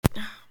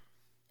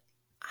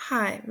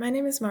Hi, my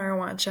name is Mara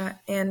Oancea,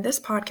 and this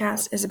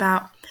podcast is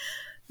about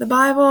the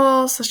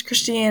Bible /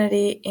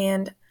 Christianity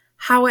and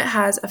how it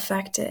has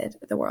affected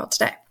the world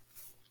today.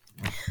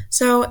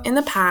 So, in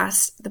the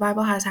past, the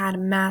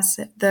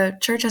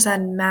church has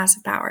had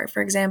massive power.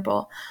 For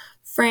example,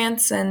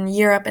 France and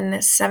Europe in the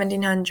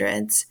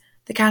 1700s,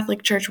 the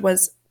Catholic Church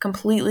was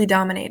completely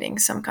dominating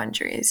some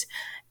countries,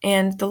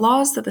 and the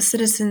laws that the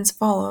citizens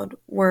followed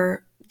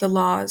were the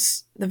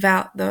laws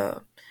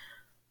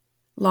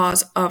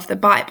of the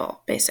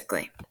Bible,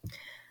 basically.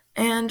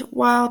 And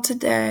while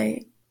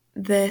today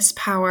this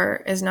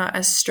power is not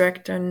as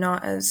strict or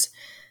not as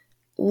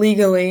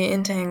legally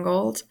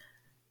entangled,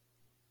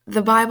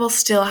 the Bible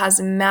still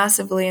has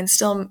massively and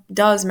still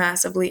does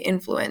massively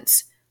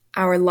influence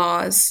our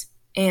laws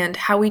and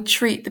how we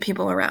treat the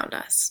people around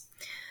us.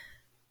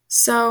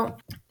 So,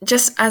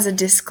 just as a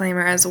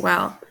disclaimer as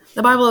well,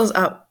 the Bible is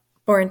up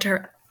for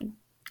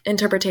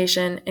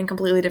interpretation in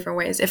completely different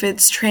ways. If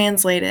it's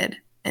translated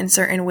in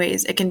certain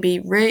ways, it can be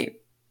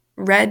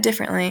read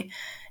differently,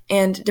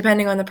 and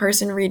depending on the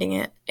person reading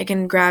it, it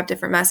can grab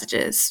different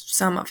messages,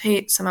 some of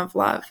hate, some of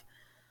love.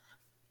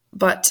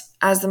 But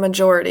as the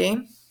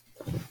majority,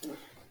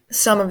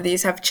 some of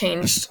these have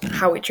changed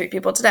how we treat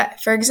people today.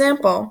 For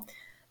example,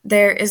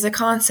 there is the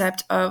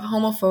concept of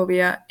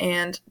homophobia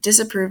and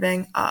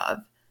disapproving of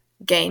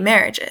gay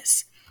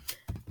marriages.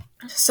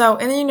 So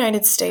in the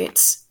United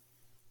States,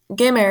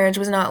 gay marriage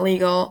was not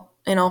legal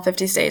in all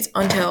 50 states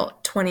until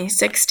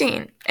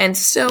 2016, and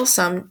still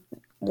some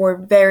were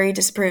very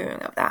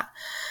disapproving of that.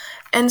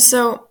 And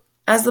so,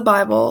 as the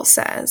Bible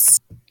says,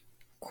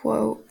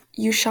 quote,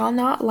 "You shall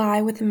not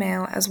lie with a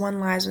male as one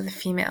lies with a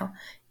female.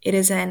 It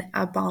is an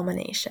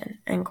abomination,"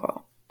 end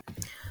quote.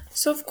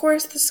 So, of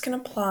course, this can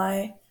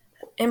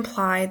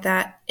imply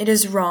that it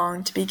is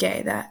wrong to be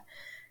gay, that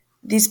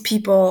these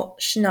people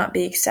should not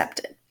be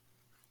accepted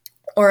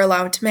or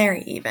allowed to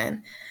marry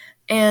even.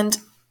 And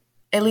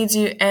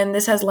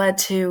this has led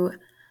to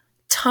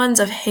tons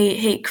of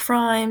hate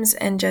crimes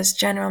and just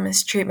general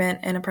mistreatment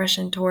and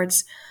oppression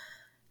towards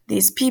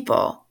these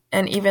people,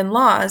 and even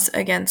laws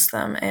against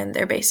them and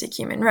their basic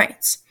human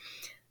rights.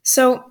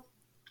 So,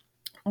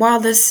 while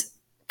this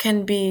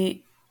can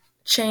be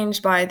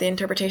changed by the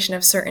interpretation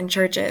of certain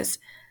churches,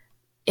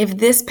 if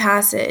this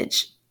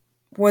passage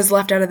was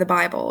left out of the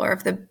Bible, or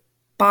if the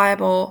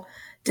Bible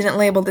didn't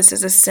label this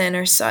as a sin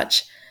or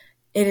such,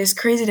 it is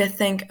crazy to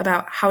think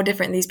about how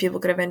different these people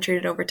could have been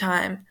treated over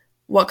time,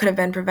 what could have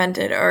been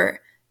prevented,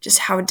 or just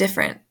how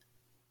different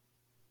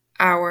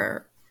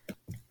our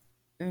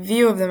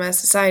view of them as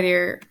society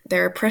or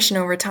their oppression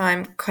over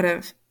time could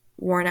have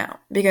worn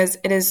out. Because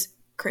it is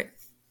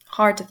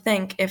hard to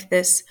think if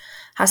this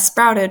has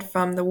sprouted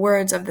from the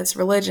words of this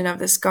religion, of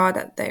this God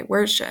that they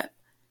worship,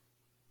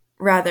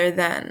 rather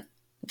than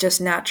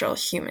just natural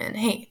human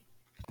hate.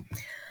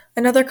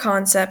 Another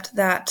concept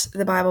that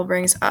the Bible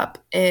brings up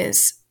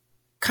is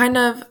kind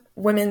of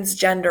women's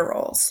gender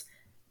roles,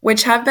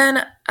 which have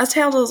been a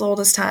tale as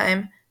old as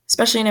time,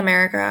 especially in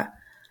America.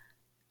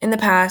 In the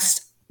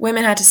past,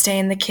 women had to stay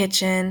in the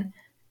kitchen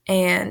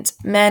and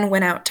men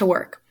went out to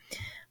work.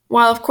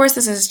 While, of course,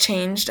 this has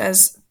changed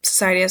as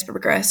society has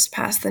progressed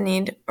past the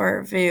need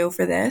or view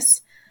for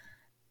this,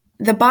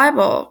 the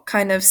Bible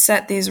kind of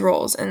set these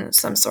roles in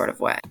some sort of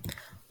way.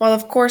 While,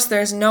 of course,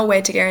 there's no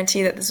way to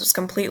guarantee that this was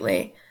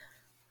completely,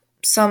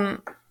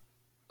 some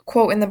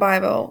quote in the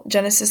Bible,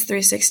 Genesis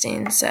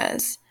 3:16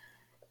 says,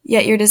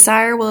 "Yet your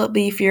desire will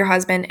be for your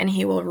husband, and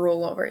he will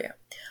rule over you."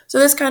 So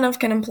this kind of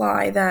can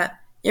imply that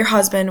your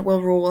husband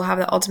will have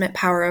the ultimate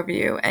power over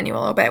you, and you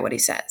will obey what he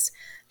says.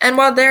 And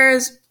while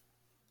there's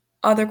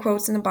other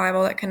quotes in the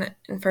Bible that can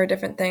infer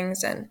different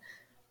things, and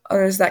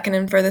others that can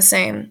infer the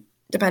same,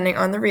 depending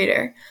on the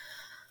reader,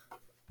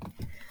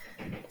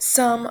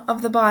 some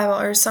of the Bible,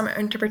 or some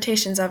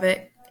interpretations of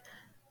it,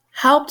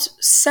 helped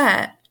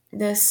set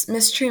this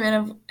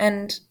mistreatment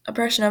and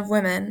oppression of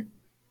women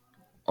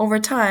over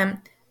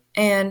time,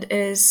 and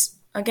is,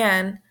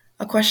 again,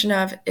 a question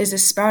of, is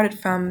this sprouted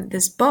from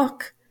this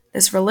book,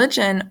 this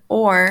religion,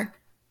 or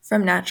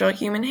from natural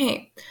human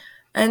hate?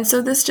 And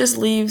so this just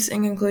leaves,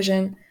 in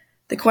conclusion,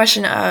 the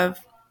question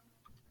of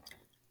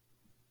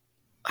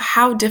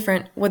how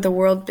different would the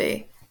world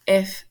be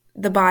if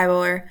the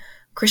Bible or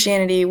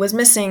Christianity was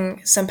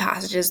missing some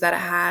passages that it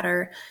had,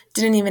 or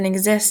didn't even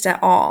exist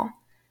at all,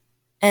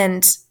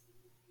 and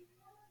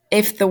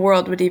if the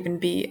world would even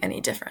be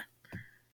any different.